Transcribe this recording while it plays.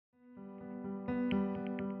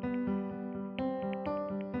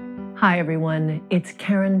Hi everyone, it's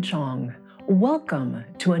Karen Chong. Welcome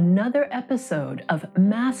to another episode of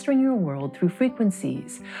Mastering Your World Through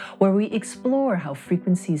Frequencies, where we explore how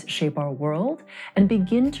frequencies shape our world and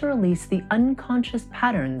begin to release the unconscious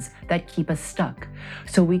patterns that keep us stuck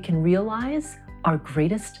so we can realize our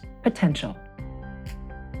greatest potential.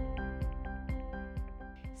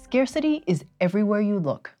 Scarcity is everywhere you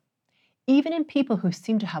look. Even in people who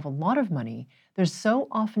seem to have a lot of money, there's so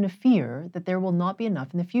often a fear that there will not be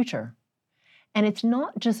enough in the future. And it's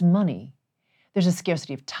not just money. There's a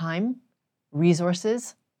scarcity of time,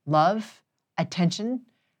 resources, love, attention,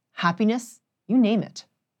 happiness, you name it.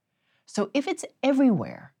 So if it's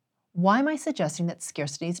everywhere, why am I suggesting that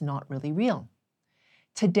scarcity is not really real?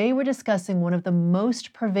 Today we're discussing one of the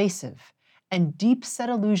most pervasive and deep-set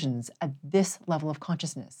illusions at this level of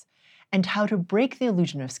consciousness, and how to break the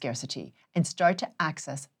illusion of scarcity and start to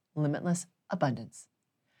access limitless abundance.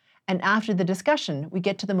 And after the discussion, we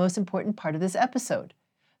get to the most important part of this episode.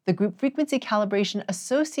 The group frequency calibration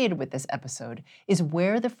associated with this episode is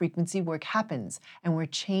where the frequency work happens and where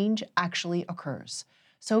change actually occurs.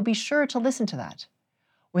 So be sure to listen to that.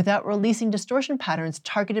 Without releasing distortion patterns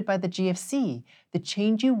targeted by the GFC, the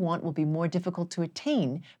change you want will be more difficult to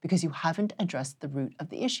attain because you haven't addressed the root of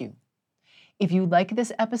the issue. If you like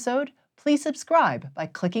this episode, please subscribe by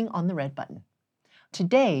clicking on the red button.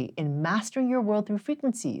 Today, in Mastering Your World Through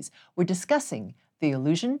Frequencies, we're discussing the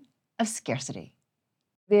illusion of scarcity.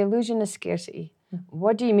 The illusion of scarcity.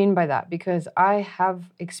 What do you mean by that? Because I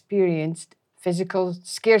have experienced physical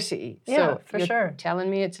scarcity. Yeah, so for you're sure. telling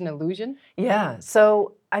me it's an illusion? Yeah,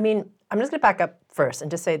 so I'm just going to back up first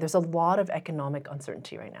and just say there's a lot of economic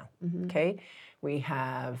uncertainty right now, okay? We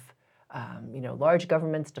have large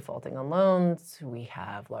governments defaulting on loans. We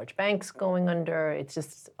have large banks going under. It's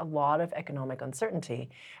just a lot of economic uncertainty.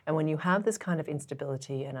 And when you have this kind of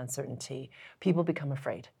instability and uncertainty, people become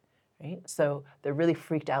afraid, right? So they're really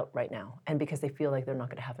freaked out right now, and because they feel like they're not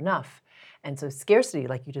going to have enough. And so scarcity,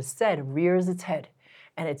 like you just said, rears its head.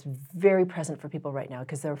 And it's very present for people right now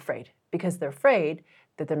because they're afraid. Because they're afraid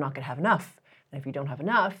that they're not going to have enough. And if you don't have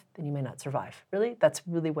enough, then you may not survive. Really, that's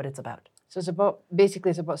really what it's about. So it's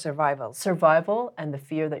about survival. Survival and the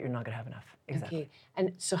fear that you're not going to have enough. Exactly. Okay.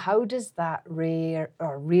 And so how does that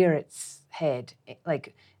rear its head?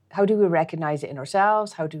 Like, how do we recognize it in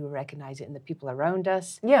ourselves? How do we recognize it in the people around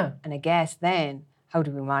us? Yeah. And I guess then, how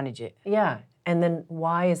do we manage it? Yeah. And then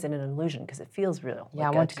why is it an illusion? Because it feels real. Yeah,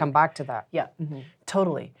 I want to come back to that. Yeah,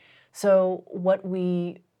 totally. So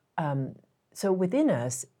so within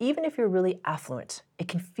us, even if you're really affluent, it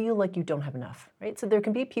can feel like you don't have enough, right? So there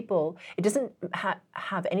can be people, it doesn't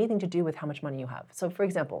have anything to do with how much money you have. So for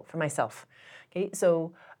example, for myself, okay,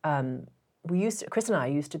 so Chris and I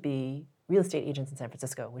used to be real estate agents in San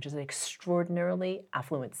Francisco, which is an extraordinarily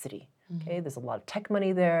affluent city, okay? There's a lot of tech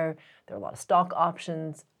money there, there are a lot of stock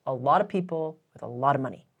options, a lot of people with a lot of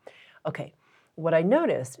money. Okay, what I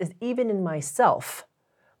noticed is even in myself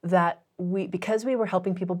that because we were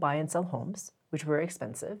helping people buy and sell homes, which were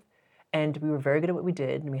expensive, and we were very good at what we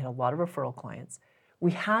did, and we had a lot of referral clients,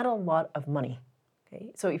 we had a lot of money,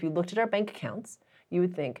 okay? So if you looked at our bank accounts, you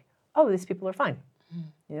would think, oh, these people are fine.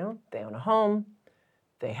 You know, they own a home,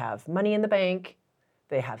 they have money in the bank,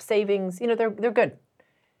 they have savings, they're good.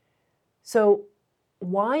 So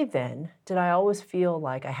why then did I always feel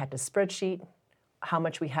like I had to spreadsheet how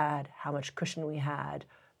much we had, how much cushion we had,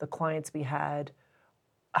 the clients we had,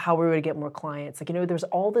 how we were going to get more clients? There's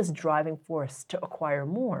all this driving force to acquire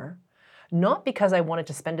more, not because I wanted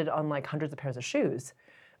to spend it on like hundreds of pairs of shoes,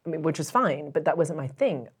 which was fine, but that wasn't my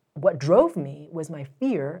thing. What drove me was my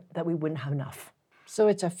fear that we wouldn't have enough. So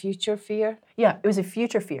it's a future fear? Yeah, it was a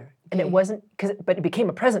future fear. And it wasn't, but it became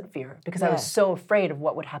a present fear because I was so afraid of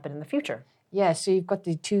what would happen in the future. Yeah, so you've got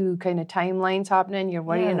the two kind of timelines happening. You're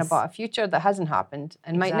worrying about a future that hasn't happened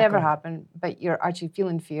and might never happen, but you're actually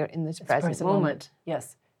feeling fear in this present moment.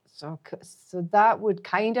 Yes. So that would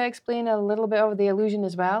kind of explain a little bit of the illusion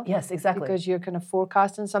as well. Yes, exactly. Because you're kind of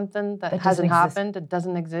forecasting something that hasn't happened, it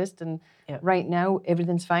doesn't exist, and right now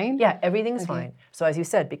everything's fine. Yeah, everything's fine. So as you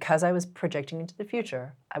said, because I was projecting into the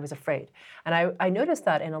future, I was afraid. And I noticed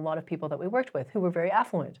that in a lot of people that we worked with who were very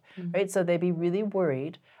affluent, right? So they'd be really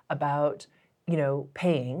worried about,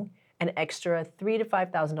 paying an extra $3,000 to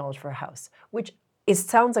 $5,000 for a house, which it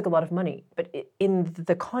sounds like a lot of money, but in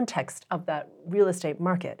the context of that real estate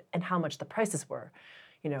market and how much the prices were,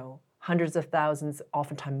 hundreds of thousands,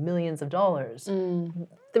 oftentimes millions of dollars, 3,000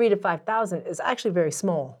 to 5,000 is actually very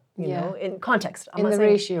small, you know, in context. In the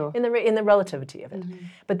ratio. In the relativity of it.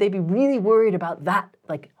 But they'd be really worried about that,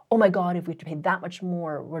 like, oh my God, if we have to pay that much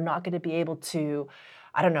more, we're not going to be able to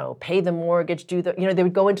I don't know, pay the mortgage, they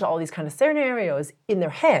would go into all these kind of scenarios in their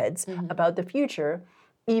heads about the future,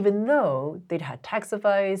 even though they'd had tax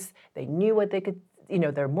advice, they knew what they could,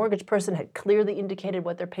 their mortgage person had clearly indicated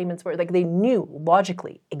what their payments were. Like they knew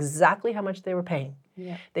logically exactly how much they were paying.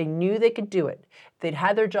 Yeah. They knew they could do it. They'd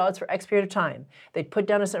had their jobs for X period of time. They'd put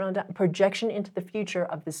down a certain projection into the future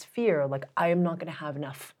of this fear, like, I am not going to have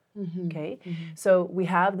enough. Okay? So we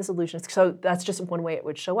have this illusion. So that's just one way it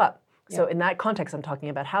would show up. So in that context, I'm talking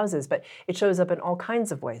about houses, but it shows up in all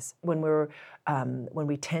kinds of ways when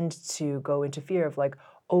we tend to go into fear of like,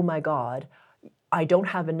 oh my God, I don't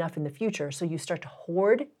have enough in the future. So you start to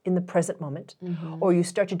hoard in the present moment, or you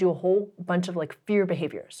start to do a whole bunch of like fear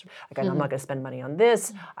behaviors. Like, I'm not going to spend money on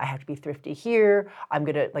this. I have to be thrifty here.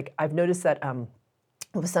 I've noticed that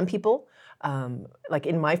with some people, like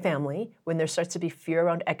in my family, when there starts to be fear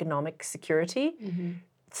around economic security,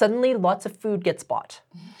 suddenly lots of food gets bought.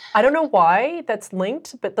 I don't know why that's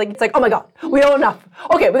linked, but like it's like, oh my God, we don't have enough.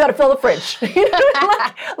 Okay, we got to fill the fridge.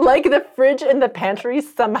 like the fridge in the pantry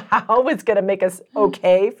somehow is going to make us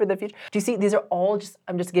okay for the future. Do you see, these are all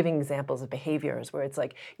I'm just giving examples of behaviors where it's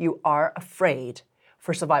like you are afraid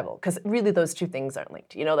for survival, because really those two things aren't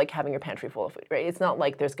linked. Like having your pantry full of food, right? It's not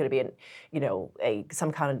like there's going to be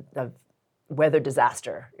some kind of weather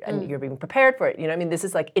disaster and you're being prepared for it. This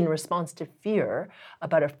is like in response to fear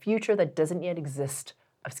about a future that doesn't yet exist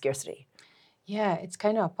of scarcity. Yeah, it's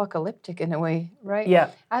kind of apocalyptic in a way, right?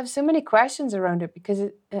 Yeah. I have so many questions around it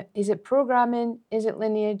because is it programming? Is it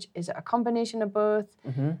lineage? Is it a combination of both?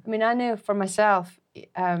 I mean, I know for myself,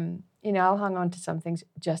 I'll hang on to some things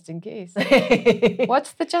just in case.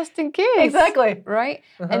 What's the just in case? Exactly. Right?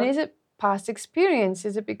 And is it past experience?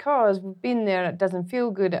 Is it because we've been there, it doesn't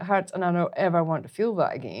feel good, it hurts, and I don't ever want to feel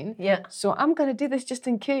that again? Yeah. So I'm going to do this just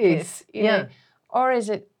in case. You know? Yeah. Or is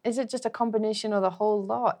it just a combination of the whole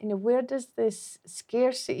lot? Where does this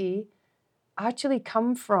scarcity actually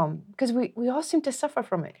come from? Because we all seem to suffer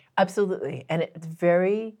from it. Absolutely. And it's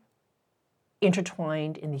very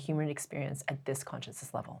intertwined in the human experience at this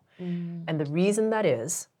consciousness level. And the reason that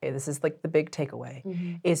is, this is like the big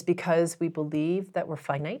takeaway, is because we believe that we're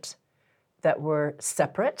finite, that we're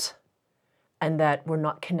separate, and that we're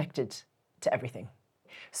not connected to everything.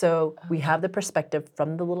 So we have the perspective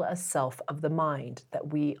from the little self of the mind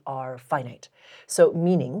that we are finite. So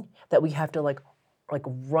meaning that we have to like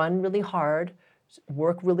run really hard,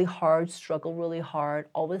 work really hard, struggle really hard,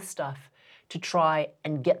 all this stuff to try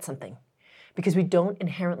and get something, because we don't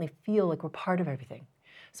inherently feel like we're part of everything.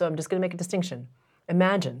 So I'm just going to make a distinction.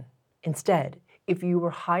 Imagine instead, if you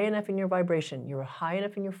were high enough in your vibration, you were high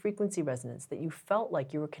enough in your frequency resonance that you felt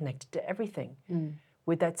like you were connected to everything,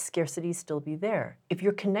 would that scarcity still be there? If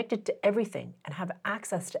you're connected to everything and have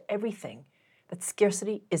access to everything, that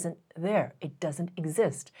scarcity isn't there. It doesn't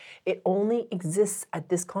exist. It only exists at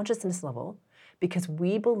this consciousness level because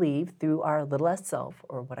we believe through our little s self,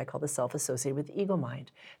 or what I call the self associated with the ego mind,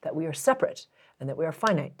 that we are separate and that we are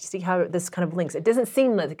finite. Do you see how this kind of links? It doesn't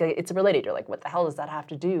seem like it's related. You're like, what the hell does that have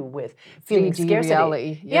to do with feeling 3D scarcity?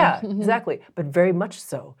 reality. Yeah, exactly. But very much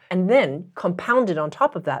so. And then compounded on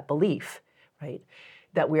top of that belief, right,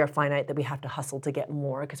 that we are finite, that we have to hustle to get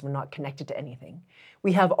more because we're not connected to anything.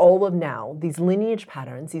 We have all of now these lineage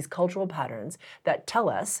patterns, these cultural patterns that tell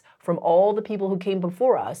us from all the people who came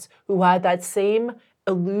before us who had that same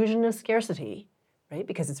illusion of scarcity, right?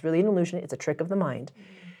 Because it's really an illusion, it's a trick of the mind.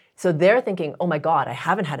 So they're thinking, oh my God, I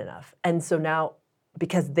haven't had enough. And so now,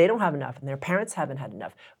 because they don't have enough and their parents haven't had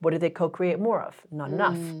enough, what do they co-create more of? Not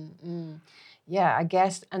enough. Yeah, I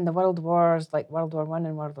guess, and the world wars, like World War I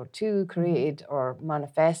and World War II, created or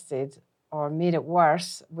manifested or made it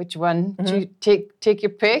worse. Which one? Take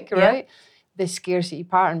your pick, right? The scarcity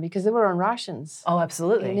pattern, because they were on rations. Oh,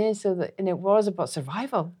 absolutely. And it was about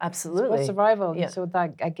survival. Absolutely. It's about survival. Yeah. So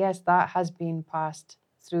that, I guess that has been passed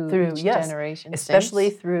through each generation.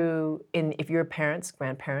 Especially since. through, if your parents,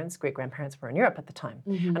 grandparents, great-grandparents were in Europe at the time.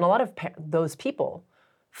 And a lot of those people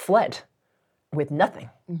fled with nothing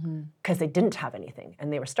because they didn't have anything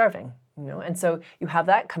and they were starving, and so you have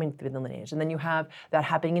that coming through the lineage, and then you have that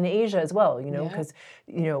happening in Asia as well, because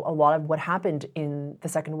a lot of what happened in the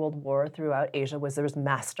Second World War throughout Asia was there was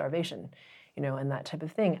mass starvation, and that type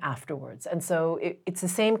of thing afterwards. And so it's the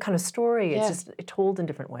same kind of story. It's just told in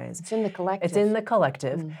different ways. It's in the collective. It's in the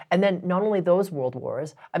collective. And then not only those world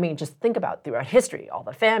wars, I mean, just think about throughout history, all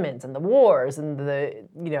the famines and the wars and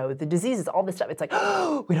the diseases, all this stuff. It's like,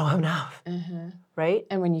 oh, we don't have enough, right?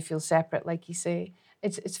 And when you feel separate, like you say,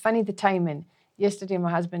 it's funny the timing. Yesterday,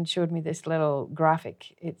 my husband showed me this little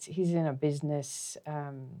graphic. He's in a business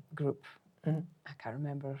group. I can't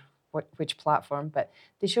remember which platform, but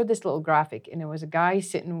they showed this little graphic, and it was a guy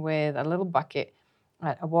sitting with a little bucket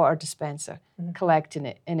at a water dispenser, collecting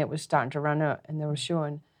it, and it was starting to run out, and they were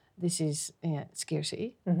showing this is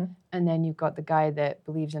scarcity. And then you've got the guy that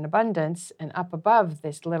believes in abundance, and up above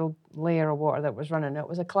this little layer of water that was running out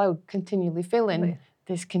was a cloud continually filling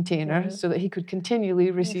this container so that he could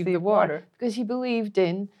continually receive the water because he believed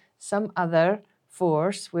in some other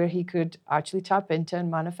force where he could actually tap into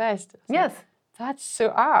and manifest. Yes. That's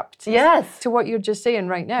so apt. Yes. To what you're just saying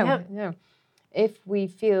right now. Yep. Yeah. If we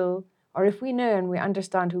feel, or if we know and we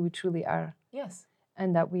understand who we truly are. Yes.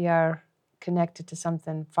 And that we are connected to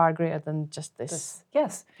something far greater than just this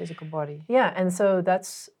physical body. Yeah, and so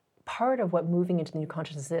that's part of what moving into the new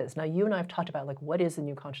consciousness is. Now, you and I have talked about, like, what is the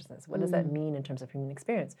new consciousness? What does that mean in terms of human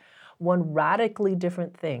experience? One radically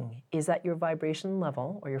different thing is that your vibration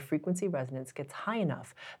level or your frequency resonance gets high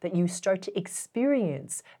enough that you start to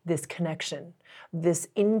experience this connection, this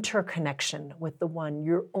interconnection with the one,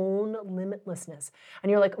 your own limitlessness. And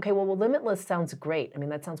you're like, okay, well, limitless sounds great. I mean,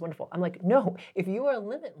 that sounds wonderful. I'm like, no, if you are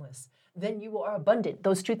limitless, then you are abundant.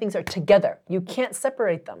 Those two things are together. You can't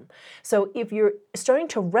separate them. So if you're starting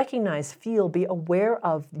to recognize, feel, be aware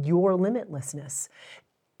of your limitlessness,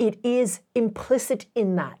 it is implicit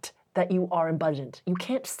in that you are abundant. You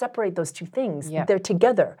can't separate those two things. Yeah. They're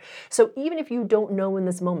together. So even if you don't know in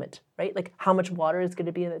this moment, right, like how much water is going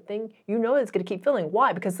to be in that thing, you know it's going to keep filling.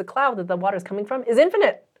 Why? Because the cloud that the water is coming from is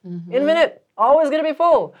infinite. Infinite. Always going to be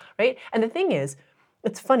full, right? And the thing is,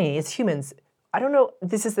 it's funny, as humans, I don't know,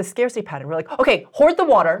 this is the scarcity pattern. We're like, okay, hoard the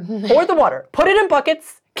water, put it in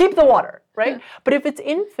buckets, keep the water, right? But if it's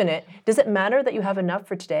infinite, does it matter that you have enough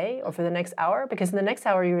for today or for the next hour? Because in the next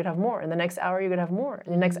hour, you're gonna have more. In the next hour, you're gonna have more.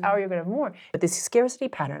 In the next hour, you're gonna have more. But these scarcity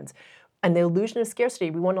patterns and the illusion of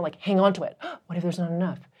scarcity, we wanna like hang on to it. What if there's not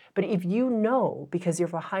enough? But if you know, because you're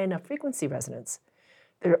of a high enough frequency resonance,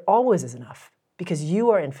 there always is enough because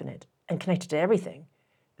you are infinite and connected to everything,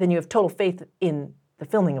 then you have total faith in the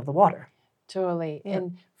filling of the water. Totally. Yeah.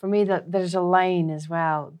 And for me, that there's a line as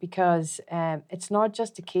well, because it's not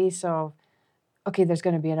just a case of, okay, there's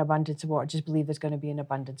going to be an abundance of water. Just believe there's going to be an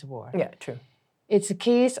abundance of water. Yeah, true. It's a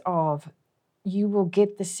case of you will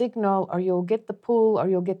get the signal or you'll get the pull or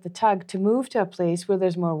you'll get the tug to move to a place where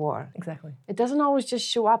there's more water. Exactly. It doesn't always just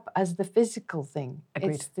show up as the physical thing.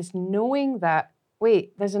 Agreed. It's this knowing that,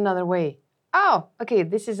 wait, there's another way. Oh, okay,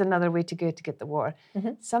 this is another way to go to get the water.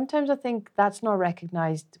 Sometimes I think that's not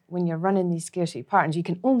recognized when you're running these scarcity patterns. You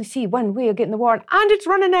can only see one way of getting the water and it's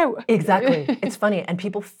running out. Exactly. It's funny. And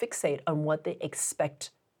people fixate on what they expect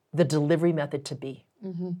the delivery method to be,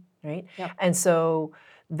 right? Yep. And so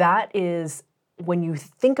that is when you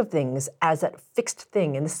think of things as that fixed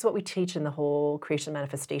thing, and this is what we teach in the whole creation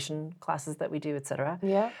manifestation classes that we do, et cetera,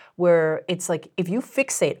 where it's like if you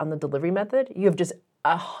fixate on the delivery method, you have just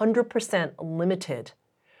 100% limited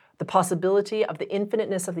the possibility of the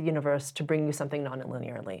infiniteness of the universe to bring you something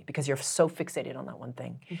non-linearly because you're so fixated on that one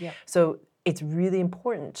thing. Yep. So it's really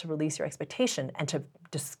important to release your expectation and to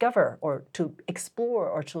discover or to explore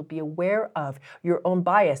or to be aware of your own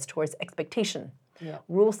bias towards expectation,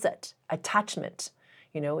 rule set, attachment,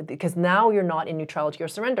 you know, because now you're not in neutrality or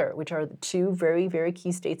surrender, which are the two very, very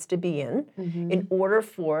key states to be in order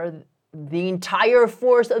for the entire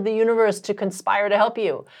force of the universe to conspire to help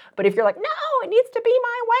you. But if you're like, no, it needs to be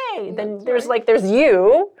my way, then there's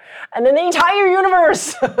you, and then the entire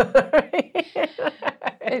universe.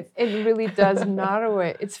 It really does narrow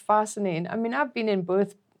it. It's fascinating. I mean, I've been in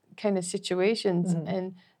both kind of situations,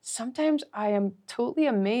 and sometimes I am totally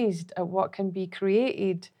amazed at what can be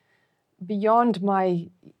created beyond my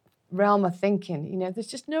realm of thinking. You know, there's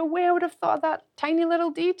just no way I would have thought of that tiny little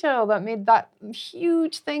detail that made that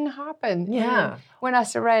huge thing happen. Yeah. When I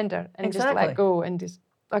surrender and just let go and just,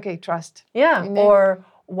 okay, trust. Yeah. You know? Or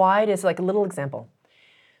why does, like a little example.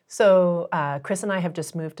 So Chris and I have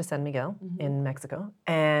just moved to San Miguel in Mexico,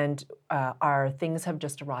 and our things have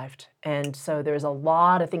just arrived. And so there's a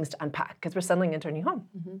lot of things to unpack because we're settling into a new home.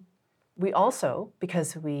 We also,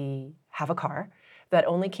 because we have a car that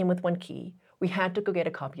only came with one key, we had to go get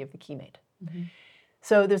a copy of the key made.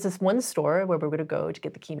 So there's this one store where we're going to go to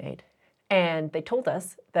get the key made. And they told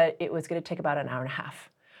us that it was going to take about an hour and a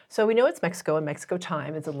half. So we know it's Mexico, and Mexico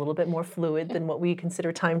time is a little bit more fluid than what we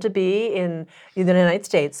consider time to be in the United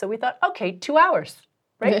States. So we thought, okay, 2 hours,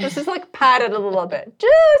 right? This is like padded a little bit,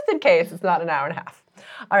 just in case it's not an hour and a half.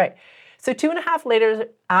 All right. So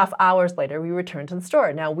 2.5 hours later, we returned to the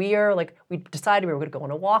store. Now we decided we were going to go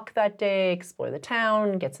on a walk that day, explore the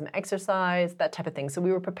town, get some exercise, that type of thing. So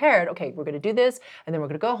we were prepared, okay, we're going to do this, and then we're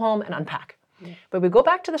going to go home and unpack. But we go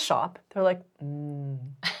back to the shop, they're like,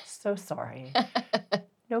 so sorry,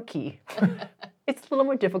 no key. It's a little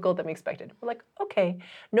more difficult than we expected. We're like, okay,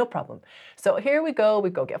 no problem. So here we go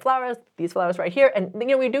get flowers, these flowers right here. And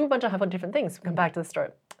we do a bunch of different things. We come back to the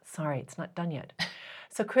store. Sorry, it's not done yet.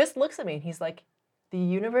 So Chris looks at me and he's like, the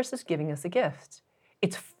universe is giving us a gift.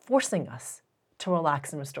 It's forcing us to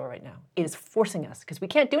relax and restore right now. It is forcing us because we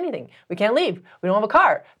can't do anything. We can't leave. We don't have a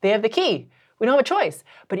car. They have the key. We don't have a choice.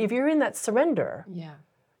 But if you're in that surrender,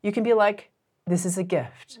 you can be like, this is a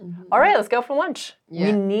gift. All right, let's go for lunch.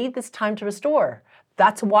 We need this time to restore.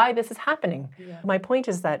 That's why this is happening. My point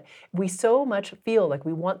is that we so much feel like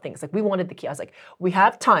we want things. Like we wanted the key. I was like, we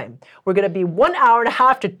have time. We're going to be 1 hour and a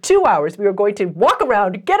half to 2 hours. We are going to walk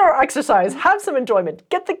around, get our exercise, have some enjoyment,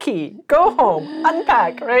 get the key, go home,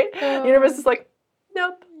 unpack, right? The universe is like,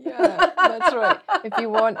 nope. Yeah, that's right. If you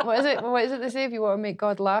want, what is it they say? If you want to make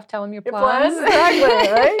God laugh, tell him your plans.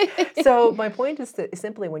 Exactly, right? So my point is that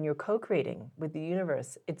simply when you're co-creating with the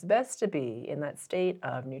universe, it's best to be in that state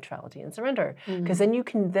of neutrality and surrender. Because then you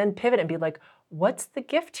can then pivot and be like, what's the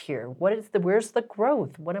gift here? Where's the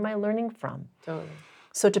growth? What am I learning from? Totally.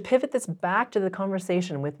 So to pivot this back to the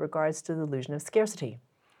conversation with regards to the illusion of scarcity.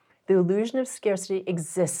 The illusion of scarcity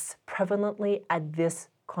exists prevalently at this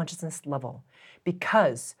consciousness level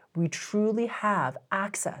because we truly have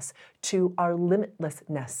access to our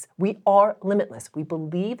limitlessness. We are limitless. We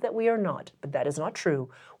believe that we are not, but that is not true.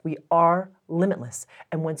 We are limitless.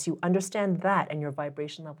 And once you understand that and your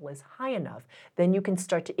vibration level is high enough, then you can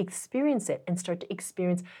start to experience it and start to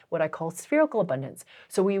experience what I call spherical abundance.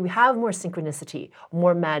 So we have more synchronicity,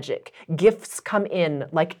 more magic. Gifts come in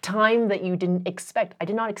like time that you didn't expect. I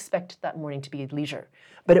did not expect that morning to be leisure,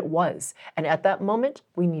 but it was. And at that moment,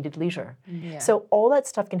 we needed leisure. So all that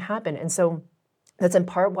stuff can happen. And so that's in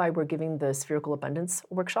part why we're giving the Spherical Abundance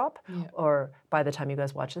Workshop, or by the time you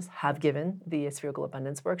guys watch this, have given the Spherical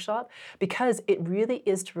Abundance Workshop, because it really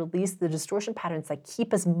is to release the distortion patterns that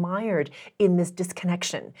keep us mired in this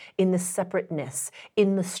disconnection, in this separateness,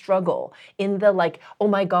 in the struggle, in the like, oh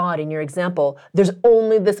my God, in your example, there's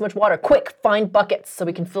only this much water. Quick, find buckets so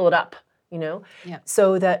we can fill it up.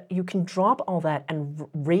 So that you can drop all that and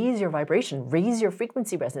raise your vibration, raise your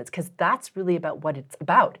frequency resonance, because that's really about what it's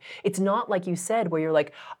about. It's not like you said, where you're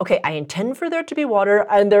like, okay, I intend for there to be water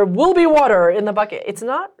and there will be water in the bucket. It's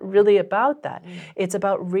not really about that. It's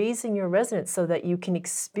about raising your resonance so that you can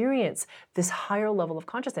experience this higher level of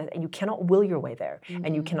consciousness, and you cannot will your way there,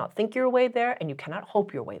 and you cannot think your way there, and you cannot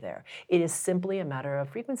hope your way there. It is simply a matter of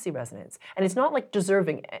frequency resonance. And it's not like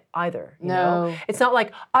deserving either. You know? It's not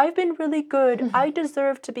like, I've been really good. I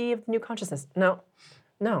deserve to be of new consciousness. No.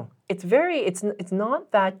 It's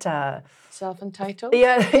not that self-entitled.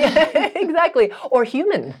 Yeah, exactly. Or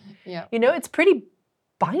human. Yeah. It's pretty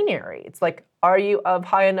binary. It's like, are you of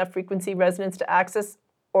high enough frequency resonance to access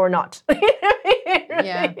or not?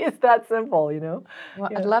 It's that simple, Well,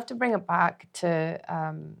 I'd love to bring it back to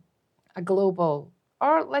a global,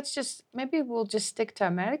 or maybe we'll just stick to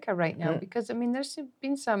America right now, because there's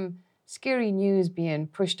been some scary news being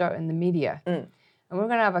pushed out in the media. And we're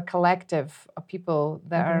going to have a collective of people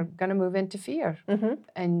that are going to move into fear,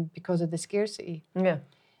 and because of the scarcity.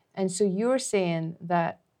 And so you're saying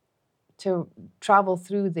that to travel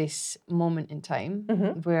through this moment in time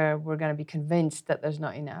where we're going to be convinced that there's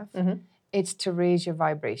not enough, it's to raise your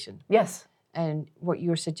vibration. Yes. And what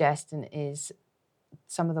you're suggesting is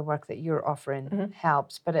some of the work that you're offering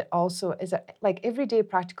helps, but it also is like everyday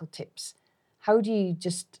practical tips. How do you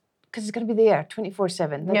because it's going to be there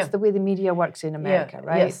 24/7. That's the way the media works in America,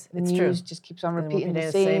 right? Yes, the it's news true. just keeps on repeating the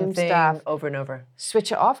same thing stuff over and over.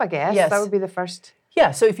 Switch it off, I guess. Yes. That would be the first.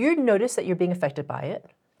 Yeah, so if you notice that you're being affected by it,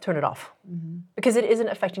 turn it off. Because it isn't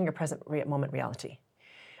affecting your present moment reality.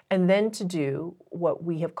 And then to do what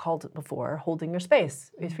we have called it before, holding your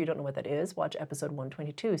space. If you don't know what that is, watch episode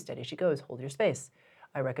 122, Steady She Goes, Hold Your Space.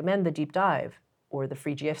 I recommend the deep dive or the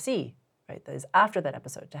free GFC, right? That is after that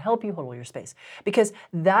episode to help you hold your space. Because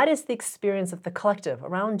that is the experience of the collective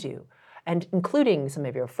around you, and including some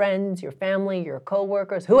of your friends, your family, your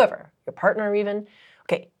coworkers, whoever, your partner even.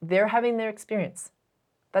 Okay, they're having their experience.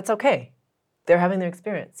 That's okay. They're having their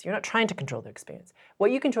experience. You're not trying to control their experience.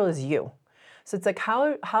 What you control is you. So it's like,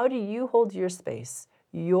 how do you hold your space,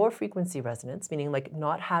 your frequency resonance, meaning like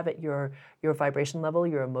not have it your vibration level,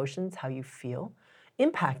 your emotions, how you feel,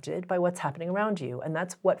 impacted by what's happening around you. And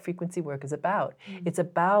that's what frequency work is about. It's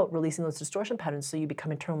about releasing those distortion patterns so you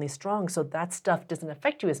become internally strong, so that stuff doesn't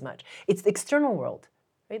affect you as much. It's the external world,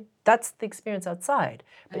 right? That's the experience outside.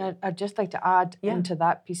 And I'd just like to add into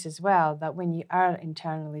that piece as well, that when you are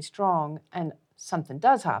internally strong and something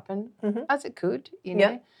does happen, as it could,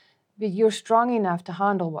 But you're strong enough to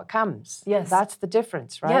handle what comes. Yes. That's the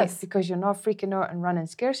difference, right? Yes. Because you're not freaking out and running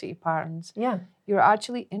scarcity patterns. Yeah. You're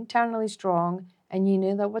actually internally strong and you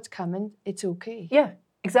know that what's coming, it's okay. Yeah,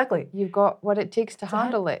 exactly. You've got what it takes to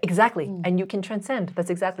handle it. Exactly. And you can transcend. That's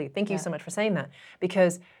exactly. Thank you Yeah. so much for saying that.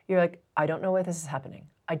 Because you're like, I don't know why this is happening.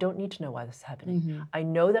 I don't need to know why this is happening. I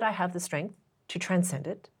know that I have the strength to transcend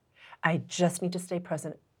it. I just need to stay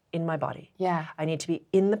present in my body. Yeah. I need to be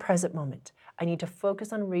in the present moment. I need to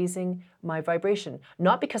focus on raising my vibration,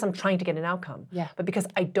 not because I'm trying to get an outcome, but because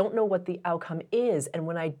I don't know what the outcome is. And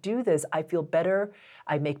when I do this, I feel better.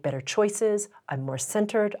 I make better choices. I'm more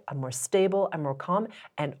centered. I'm more stable. I'm more calm.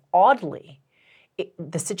 And oddly,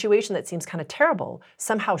 the situation that seems kind of terrible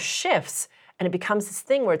somehow shifts, and it becomes this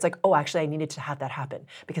thing where it's like, oh, actually, I needed to have that happen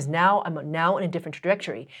because now I'm now in a different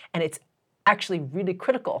trajectory, and it's actually really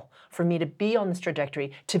critical for me to be on this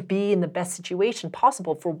trajectory, to be in the best situation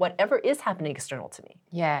possible for whatever is happening external to me.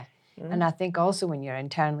 Yeah. And I think also when you're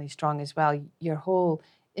internally strong as well, your whole,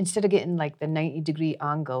 instead of getting like the 90-degree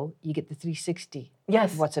angle, you get the 360.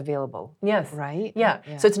 Yes. What's available. Yes. Right? Yeah.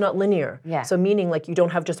 So it's not linear. Yeah. So meaning like you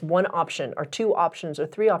don't have just one option or two options or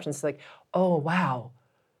three options. It's like, oh, wow.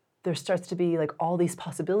 There starts to be like all these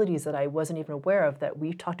possibilities that I wasn't even aware of that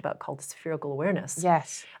we've talked about called spherical awareness.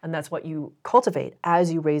 Yes. And that's what you cultivate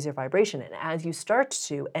as you raise your vibration and as you start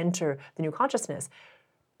to enter the new consciousness.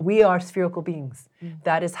 We are spherical beings.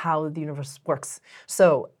 That is how the universe works.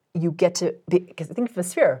 So you get to, because think of a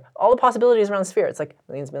sphere, all the possibilities around the sphere, it's like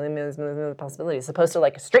millions, millions of possibilities. It's supposed to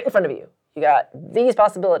like straight in front of you. You got these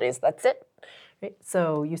possibilities, that's it. Right?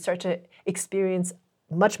 So you start to experience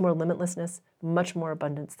much more limitlessness, much more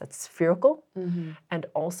abundance that's spherical, and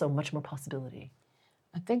also much more possibility.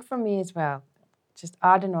 I think for me as well, just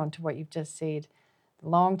adding on to what you've just said, a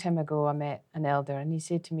long time ago I met an elder and he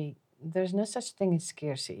said to me, there's no such thing as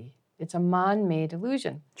scarcity. It's a man-made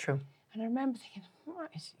illusion. True. And I remember thinking,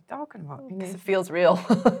 what is he talking about? Because it feels real.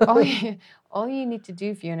 all you need to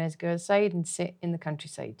do, Fiona, is go outside and sit in the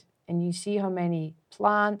countryside and you see how many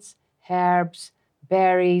plants, herbs,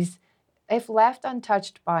 berries, if left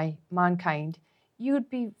untouched by mankind, your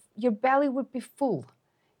belly would be full.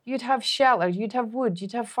 You'd have shelter, you'd have wood,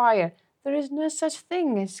 you'd have fire. There is no such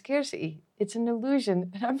thing as scarcity. It's an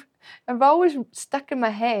illusion. And I've always stuck in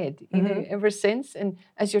my head, you know, ever since. And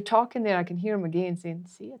as you're talking there, I can hear him again saying,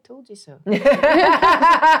 see, I told you so. Yeah.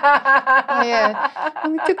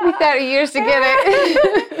 Well, it took me 30 years to get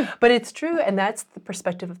it. But it's true, and that's the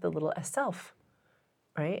perspective of the little S self.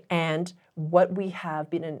 Right? And what we have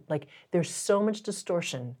been in, like, there's so much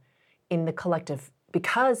distortion in the collective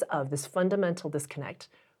because of this fundamental disconnect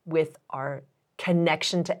with our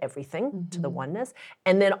connection to everything, to the oneness,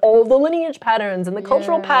 and then all the lineage patterns and the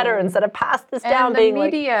cultural patterns that have passed this down, and being the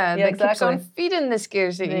media like, that keeps on feeding the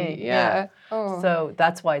scarcity. Yeah. Oh. So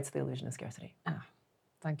that's why it's the illusion of scarcity.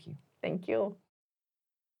 Thank you. Thank you.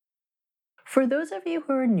 For those of you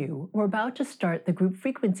who are new, we're about to start the group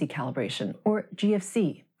frequency calibration, or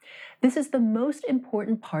GFC. This is the most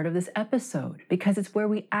important part of this episode because it's where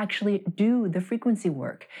we actually do the frequency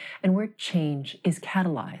work and where change is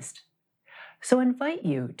catalyzed. So I invite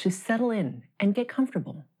you to settle in and get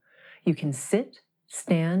comfortable. You can sit,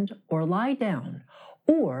 stand, or lie down,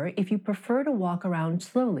 or if you prefer to walk around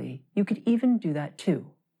slowly, you could even do that too.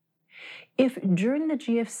 If during the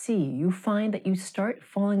GFC you find that you start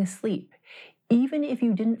falling asleep, even if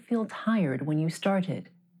you didn't feel tired when you started,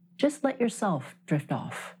 just let yourself drift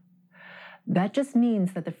off. That just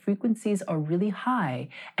means that the frequencies are really high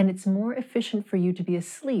and it's more efficient for you to be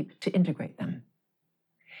asleep to integrate them.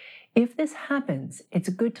 If this happens, it's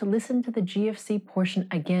good to listen to the GFC portion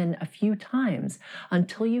again a few times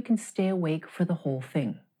until you can stay awake for the whole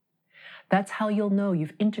thing. That's how you'll know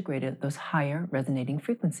you've integrated those higher resonating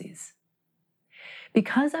frequencies.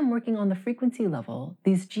 Because I'm working on the frequency level,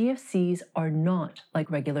 these GFCs are not like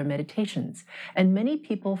regular meditations, and many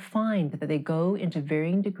people find that they go into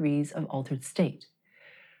varying degrees of altered state.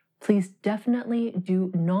 Please definitely do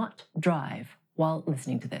not drive while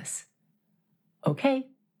listening to this. Okay,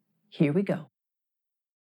 here we go.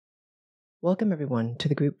 Welcome everyone to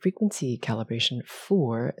the group frequency calibration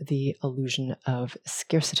for the illusion of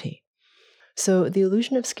scarcity. So the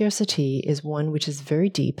illusion of scarcity is one which is very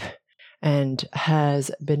deep and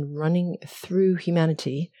has been running through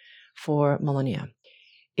humanity for millennia.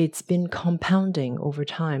 It's been compounding over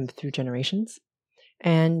time through generations,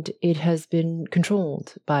 and it has been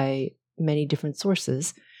controlled by many different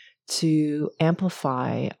sources to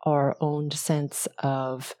amplify our own sense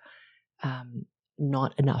of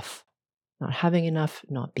not enough, not having enough,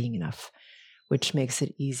 not being enough, which makes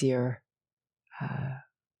it easier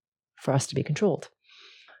for us to be controlled.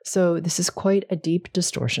 So this is quite a deep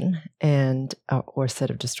distortion and or set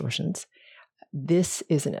of distortions. This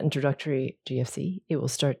is an introductory GFC. It will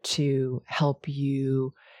start to help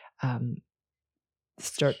you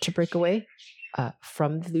start to break away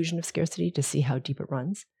from the illusion of scarcity to see how deep it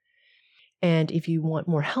runs. And if you want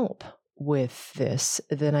more help with this,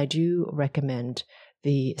 then I do recommend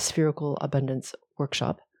the Spherical Abundance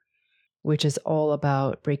Workshop, which is all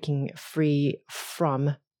about breaking free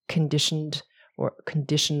from conditioned or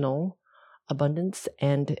conditional abundance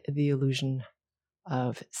and the illusion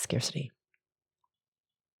of scarcity.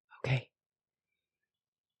 Okay,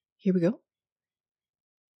 here we go.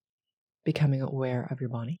 Becoming aware of your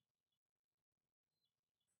body.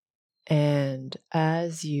 And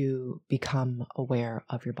as you become aware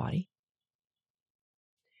of your body,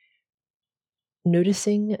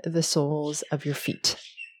 noticing the soles of your feet.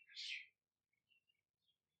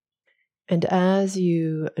 And as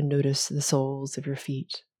you notice the soles of your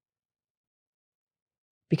feet,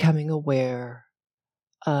 becoming aware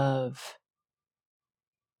of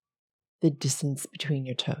the distance between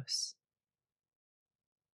your toes.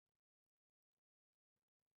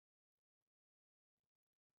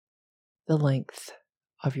 The length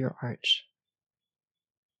of your arch.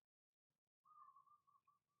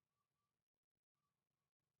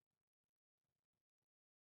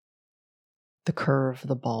 The curve of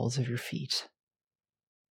the balls of your feet.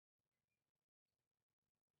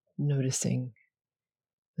 Noticing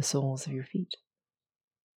the soles of your feet.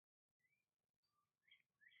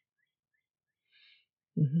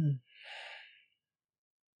 Mm-hmm.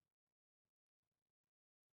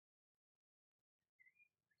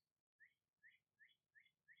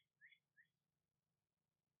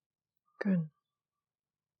 Good.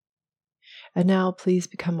 And now please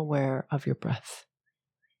become aware of your breath.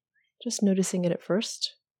 Just noticing it at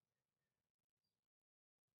first.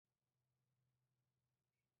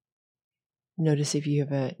 Notice if you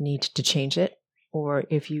have a need to change it or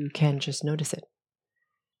if you can just notice it.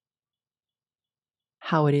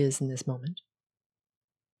 How it is in this moment.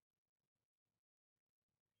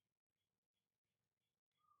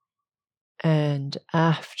 And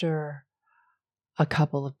after a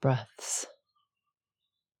couple of breaths,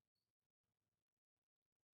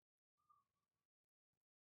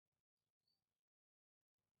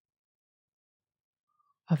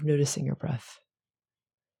 of noticing your breath,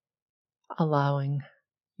 allowing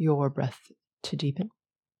your breath to deepen,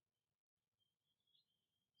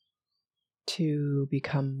 to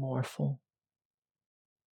become more full.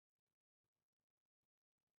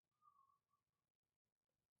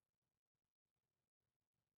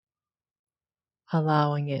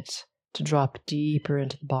 Allowing it to drop deeper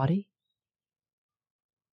into the body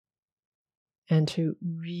and to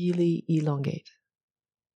really elongate,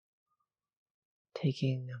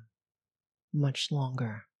 taking much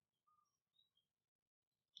longer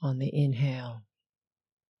on the inhale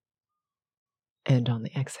and on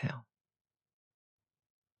the exhale.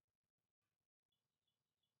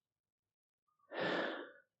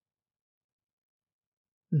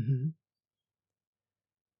 Mm-hmm.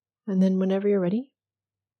 And then whenever you're ready,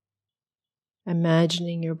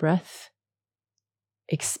 imagining your breath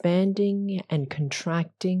expanding and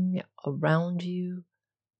contracting around you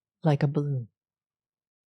like a balloon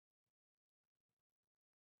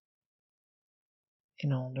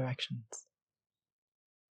in all directions.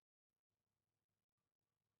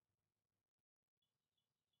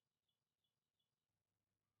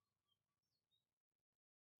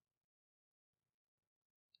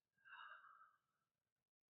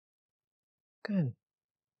 Good.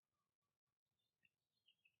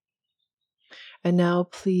 And now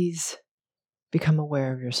please become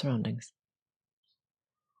aware of your surroundings.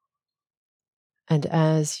 And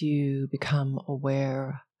as you become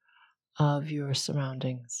aware of your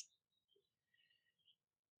surroundings,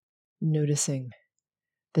 noticing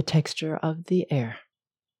the texture of the air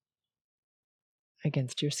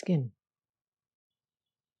against your skin.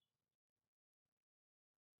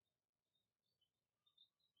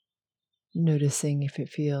 Noticing if it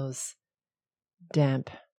feels damp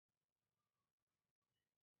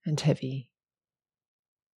and heavy,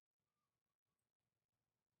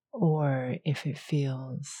 or if it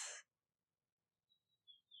feels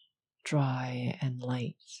dry and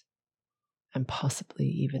light and possibly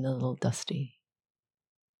even a little dusty.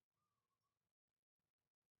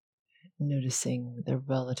 Noticing the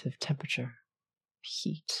relative temperature,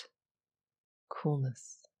 heat,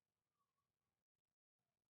 coolness,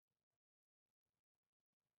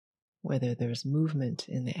 whether there's movement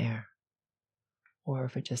in the air or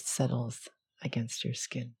if it just settles against your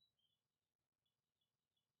skin.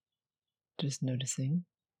 Just noticing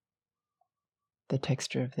the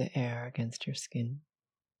texture of the air against your skin.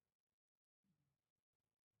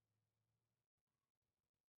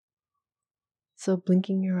 So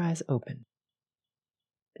blinking your eyes open,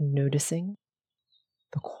 noticing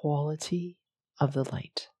the quality of the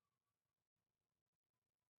light.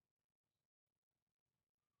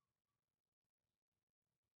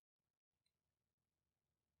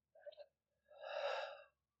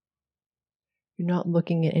 You're not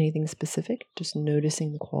looking at anything specific, just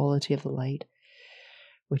noticing the quality of the light,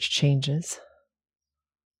 which changes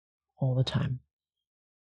all the time.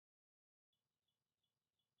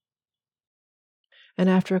 And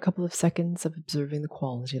after a couple of seconds of observing the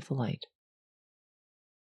quality of the light,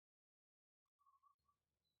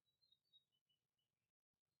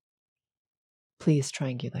 please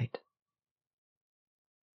triangulate.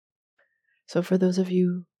 So for those of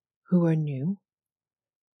you who are new,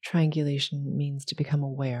 triangulation means to become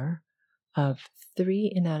aware of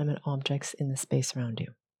 3 inanimate objects in the space around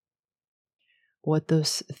you. What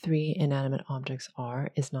those 3 inanimate objects are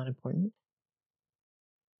is not important.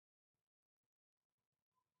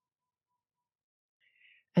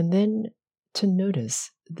 And then to notice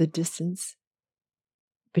the distance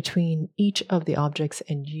between each of the objects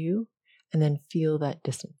and you, and then feel that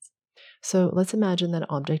distance. So let's imagine that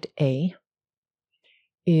object A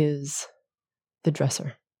is the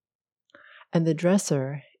dresser. And the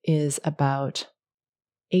dresser is about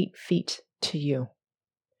 8 feet to you.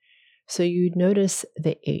 So you'd notice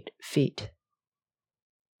the 8 feet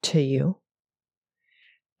to you,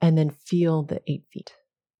 and then feel the 8 feet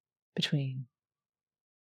between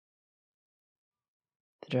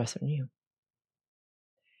the dresser and you.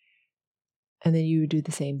 And then you do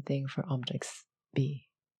the same thing for objects B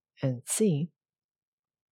and C.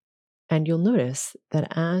 And you'll notice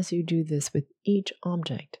that as you do this with each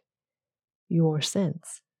object, your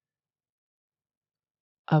sense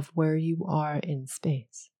of where you are in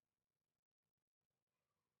space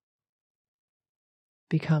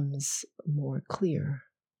becomes more clear,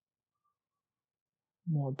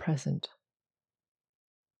 more present,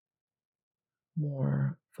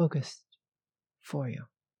 more focused for you.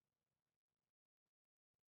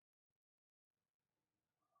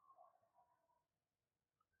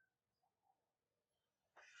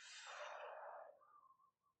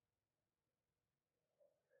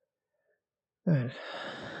 Good.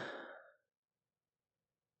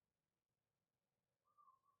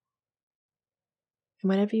 And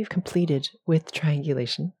whenever you've completed with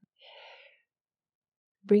triangulation,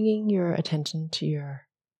 bringing your attention to your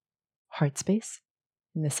heart space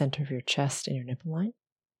in the center of your chest and your nipple line,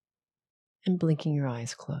 and blinking your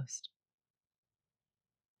eyes closed.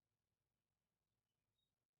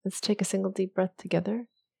 Let's take a single deep breath together,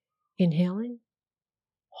 inhaling,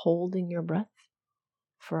 holding your breath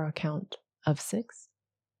for a count of 6.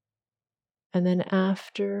 And then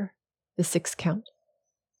after the 6th count,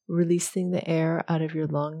 releasing the air out of your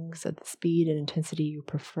lungs at the speed and intensity you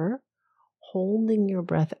prefer, holding your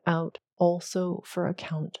breath out also for a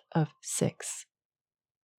count of 6.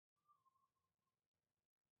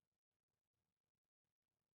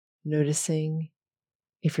 Noticing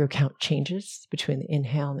if your count changes between the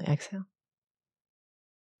inhale and the exhale.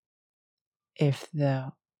 If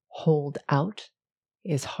the hold out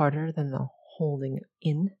is harder than the holding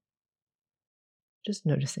in, just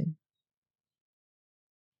noticing.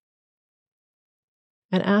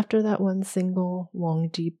 And after that one single long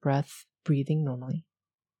deep breath, breathing normally,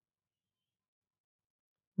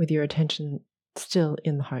 with your attention still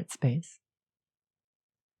in the heart space.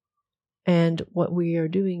 And what we are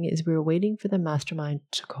doing is we're waiting for the mastermind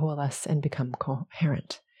to coalesce and become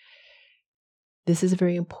coherent. This is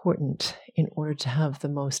very important in order to have the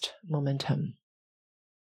most momentum.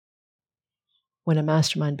 When a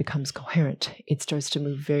mastermind becomes coherent, it starts to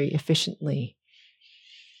move very efficiently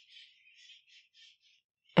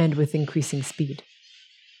and with increasing speed.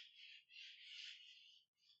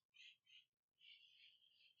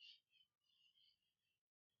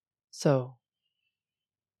 So,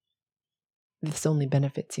 this only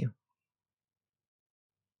benefits you.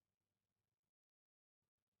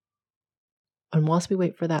 And whilst we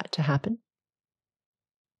wait for that to happen,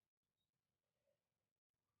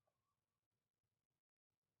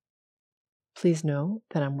 please know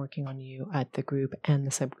that I'm working on you at the group and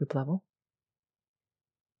the subgroup level.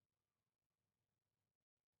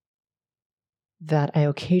 That I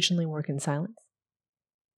occasionally work in silence.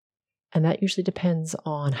 And that usually depends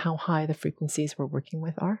on how high the frequencies we're working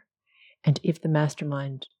with are, and if the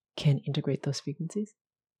mastermind can integrate those frequencies.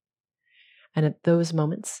 And at those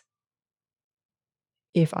moments,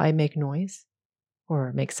 if I make noise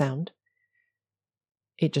or make sound,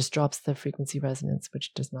 it just drops the frequency resonance,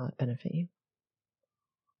 which does not benefit you.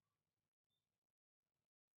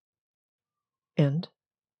 And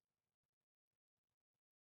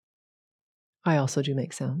I also do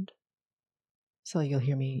make sound. So you'll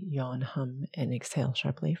hear me yawn, hum, and exhale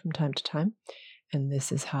sharply from time to time. And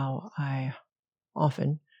this is how I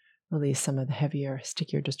often release some of the heavier,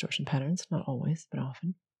 stickier distortion patterns. Not always, but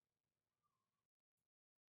often.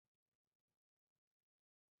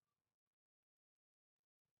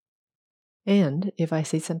 And if I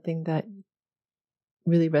say something that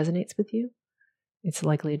really resonates with you, it's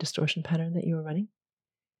likely a distortion pattern that you are running.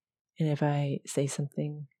 And if I say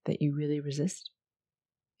something that you really resist,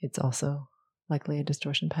 it's also likely a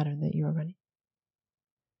distortion pattern that you are running.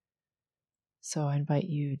 So I invite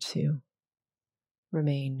you to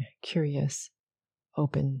remain curious,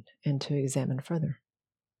 open, and to examine further.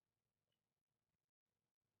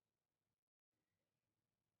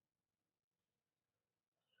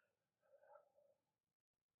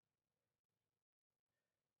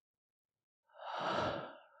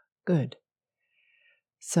 Good.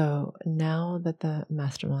 So now that the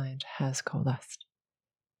mastermind has coalesced,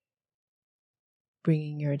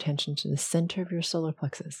 bringing your attention to the center of your solar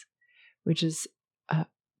plexus, which is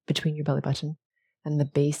between your belly button and the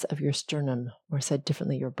base of your sternum, or said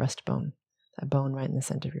differently, your breastbone, that bone right in the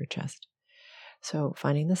center of your chest. So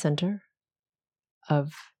finding the center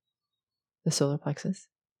of the solar plexus,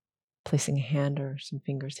 placing a hand or some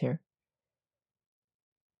fingers here,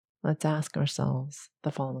 let's ask ourselves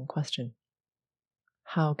the following question.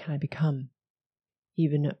 How can I become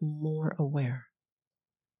even more aware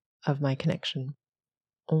of my connection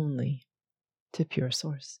only to pure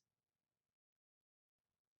source?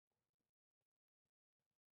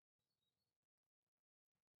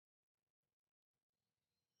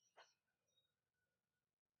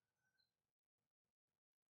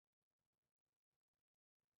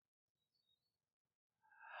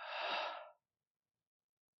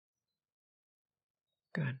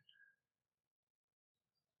 Good.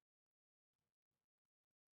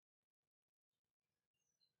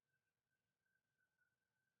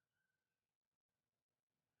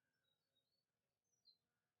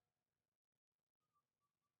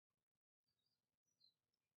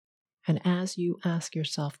 And as you ask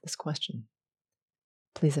yourself this question,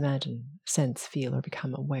 please imagine, sense, feel, or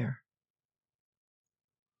become aware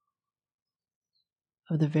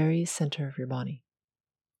of the very center of your body.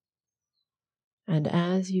 And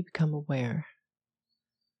as you become aware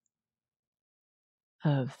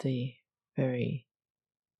of the very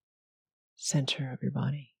center of your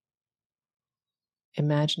body,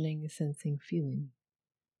 imagining, sensing, feeling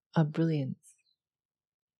a brilliance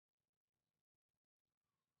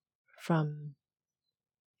from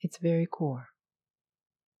its very core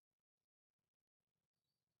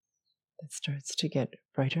that starts to get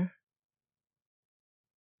brighter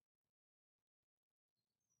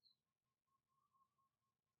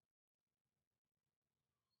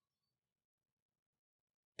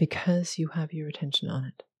because you have your attention on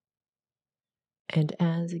it. And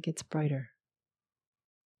as it gets brighter,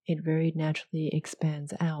 it very naturally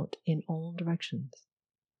expands out in all directions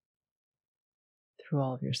through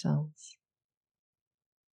all of your cells,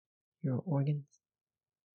 your organs,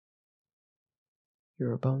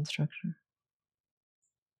 your bone structure,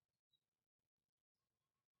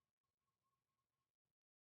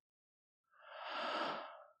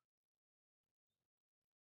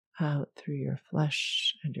 out through your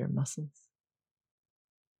flesh and your muscles,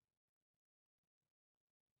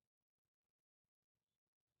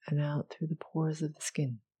 and out through the pores of the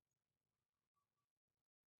skin,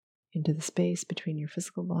 into the space between your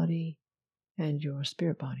physical body and your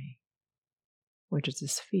spirit body, which is a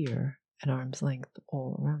sphere at arm's length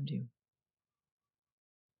all around you.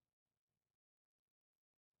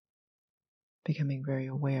 Becoming very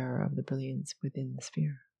aware of the brilliance within the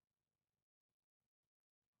sphere.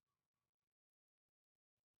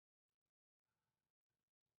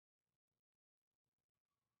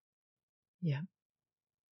 Yeah.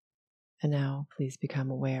 And now please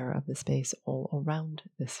become aware of the space all around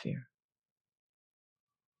the sphere.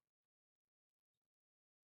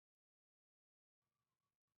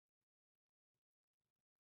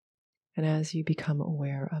 And as you become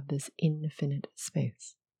aware of this infinite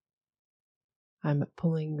space, I'm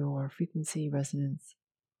pulling your frequency resonance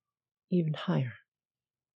even higher.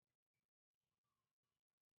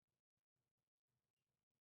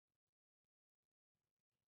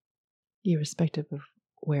 Irrespective of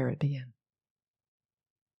where it began.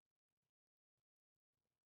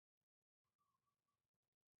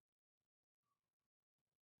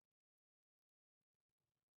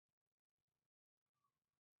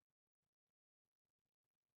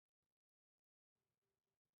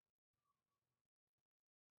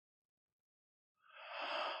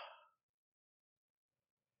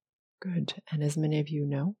 Good. And as many of you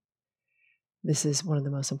know, this is one of the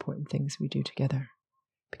most important things we do together,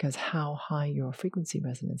 because how high your frequency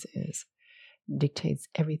resonance is dictates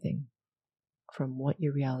everything from what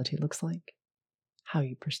your reality looks like, how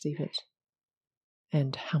you perceive it,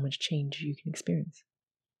 and how much change you can experience.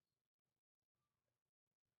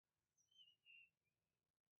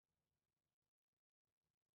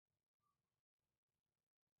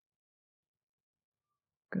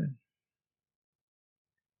 Good.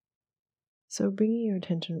 So bringing your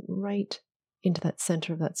attention right into that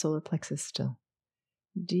center of that solar plexus still,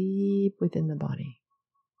 deep within the body.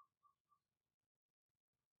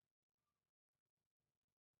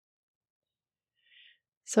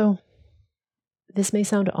 So this may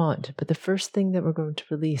sound odd, but the first thing that we're going to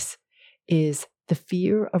release is the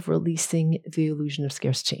fear of releasing the illusion of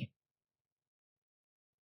scarcity.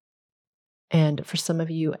 And for some of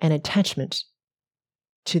you, an attachment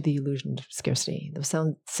to the illusion of scarcity. Those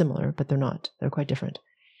sound similar, but they're not. They're quite different.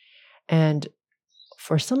 And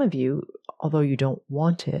for some of you, although you don't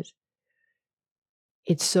want it,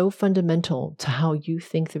 it's so fundamental to how you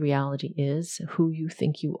think the reality is, who you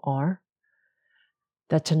think you are,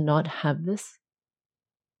 that to not have this,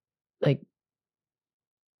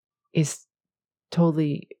 is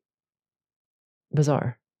totally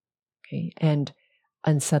bizarre, okay, and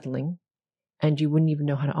unsettling, and you wouldn't even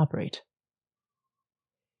know how to operate.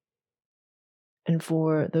 And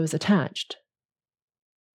for those attached,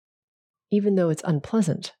 even though it's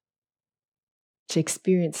unpleasant to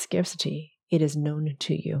experience scarcity, it is known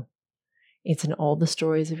to you. It's in all the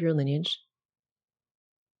stories of your lineage.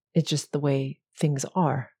 It's just the way things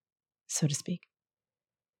are, so to speak.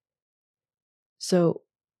 So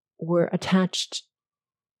we're attached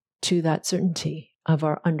to that certainty of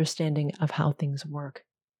our understanding of how things work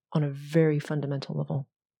on a very fundamental level.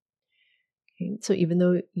 Okay? So even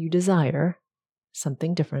though you desire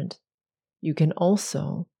something different, you can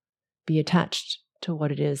also be attached to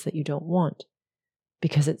what it is that you don't want,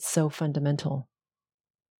 because it's so fundamental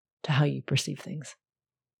to how you perceive things.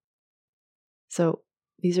 So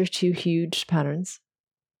these are two huge patterns.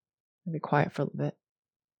 I'll be quiet for a little bit.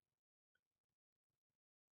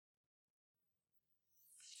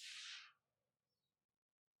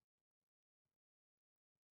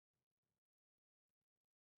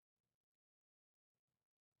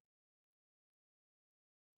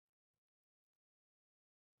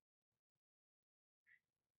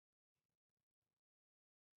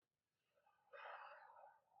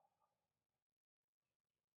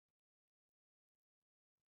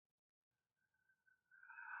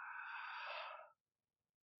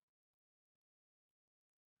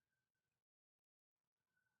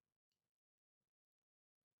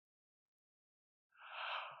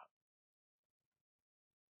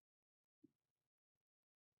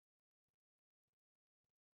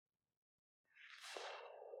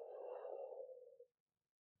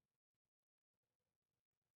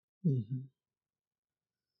 Mm-hmm.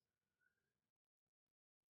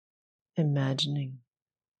 Imagining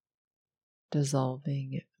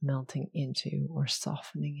dissolving, melting into, or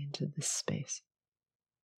softening into this space,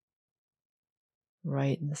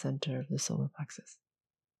 right in the center of the solar plexus.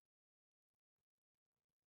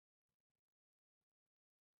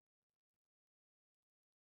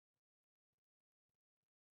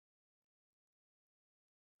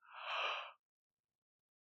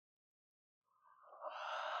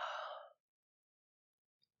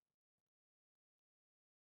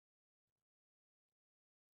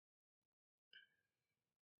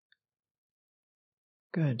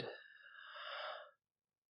 Good.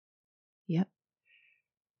 Yep.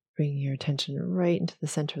 Bringing your attention right into the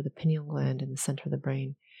center of the pineal gland and the center of the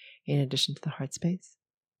brain, in addition to the heart space.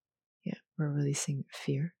 Yeah, we're releasing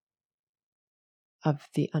fear of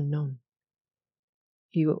the unknown.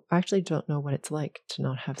 You actually don't know what it's like to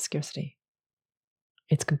not have scarcity.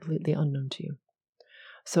 It's completely unknown to you.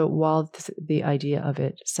 So while the idea of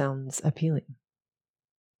it sounds appealing,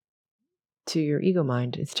 to your ego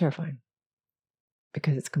mind, it's terrifying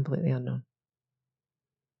because it's completely unknown.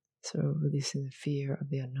 So releasing the fear of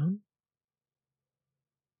the unknown.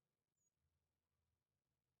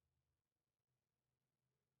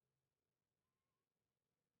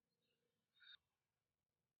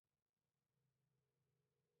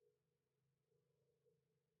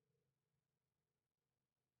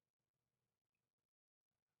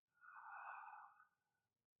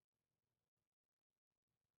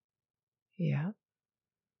 Yeah.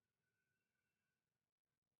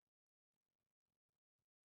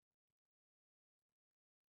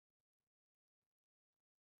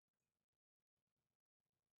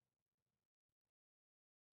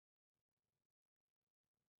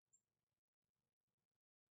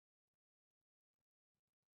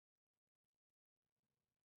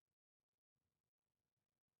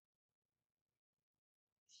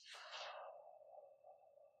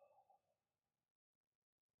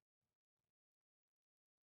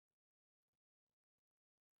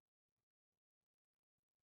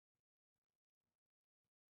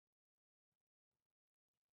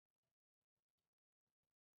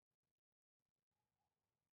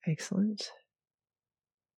 Excellent.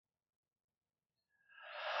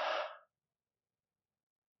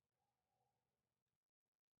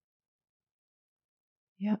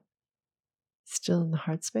 Yeah. Still in the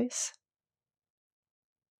heart space.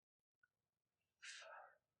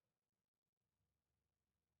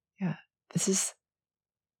 Yeah. This is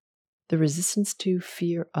the resistance to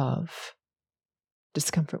fear of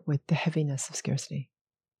discomfort with the heaviness of scarcity.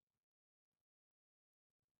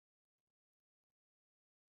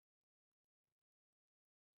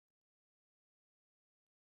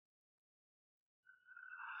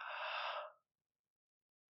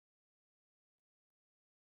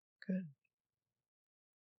 Good.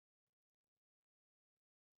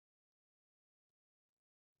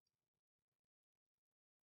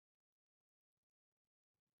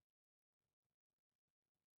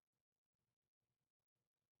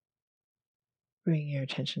 Bring your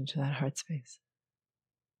attention to that heart space.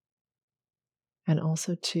 And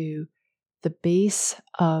also to the base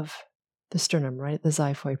of the sternum, right? The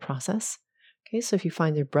xiphoid process. Okay, so if you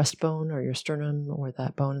find your breastbone or your sternum or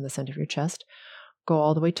that bone in the center of your chest, go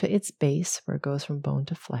all the way to its base where it goes from bone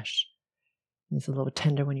to flesh. And it's a little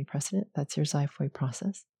tender when you press it. That's your xiphoid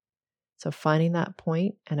process. So finding that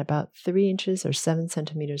point and about 3 inches or 7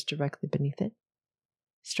 centimeters directly beneath it,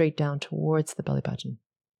 straight down towards the belly button.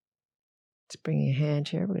 Just bringing a hand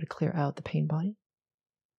here, we're going to clear out the pain body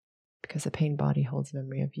because the pain body holds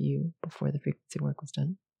memory of you before the frequency work was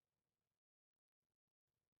done.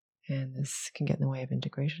 And this can get in the way of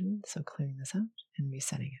integration, so clearing this out and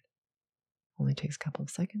resetting it. Only takes a couple of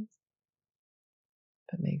seconds,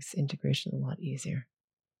 but makes integration a lot easier.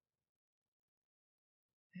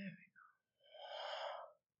 There we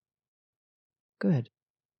go. Good.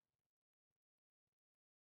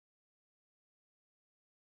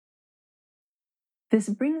 This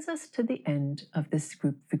brings us to the end of this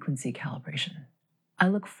group frequency calibration. I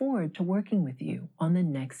look forward to working with you on the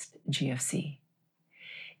next GFC.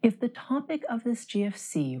 If the topic of this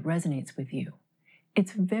GFC resonates with you,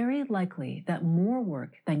 it's very likely that more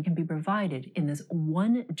work than can be provided in this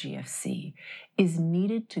one GFC is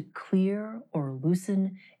needed to clear or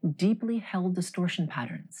loosen deeply held distortion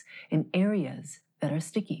patterns in areas that are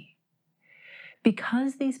sticky.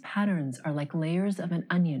 Because these patterns are like layers of an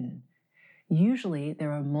onion, usually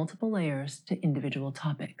there are multiple layers to individual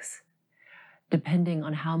topics. Depending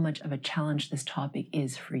on how much of a challenge this topic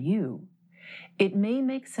is for you, it may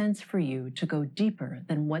make sense for you to go deeper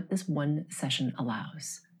than what this one session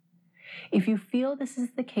allows. If you feel this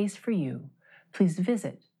is the case for you, please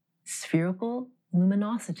visit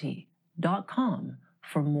sphericalluminosity.com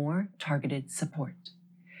for more targeted support.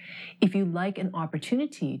 If you'd like an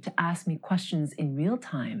opportunity to ask me questions in real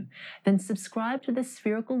time, then subscribe to the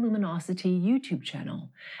Spherical Luminosity YouTube channel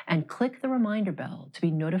and click the reminder bell to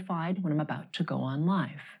be notified when I'm about to go on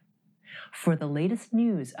live. For the latest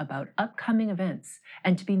news about upcoming events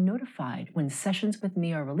and to be notified when sessions with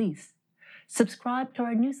me are released, subscribe to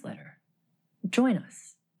our newsletter. Join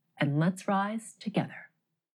us, and let's rise together.